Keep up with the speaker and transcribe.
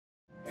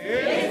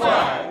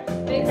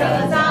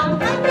Because I'm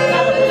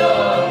clap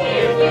along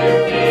if you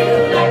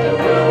feel like a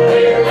room,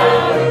 we're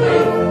loud and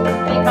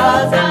blue.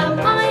 Because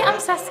I'm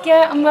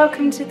Saskia and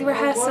welcome to the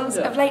rehearsals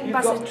of Leighton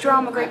Buzzard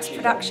Drama Group's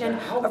production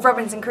of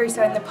Robinson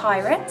Crusoe and the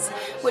Pirates,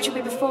 which will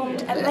be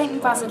performed at Leighton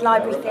Buzzard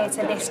Library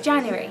Theatre this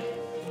January.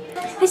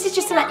 This is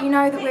just to let you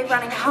know that we're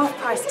running a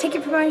half-price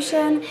ticket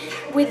promotion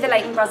with the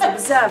Leighton Buzzard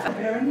Observer.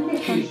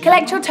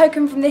 Collect your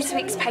token from this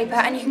week's paper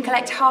and you can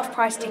collect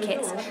half-price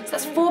tickets. So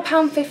that's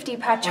 £4.50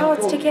 per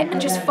child's ticket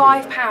and just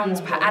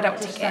 £5 per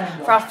adult ticket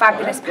for our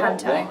fabulous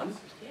Panto.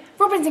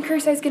 Robinson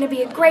Crusoe is going to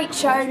be a great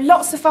show,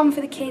 lots of fun for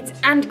the kids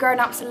and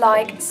grown-ups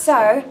alike,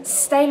 so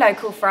stay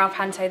local for our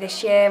Panto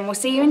this year and we'll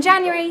see you in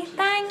January.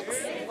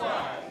 Thanks!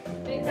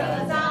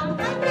 because I'm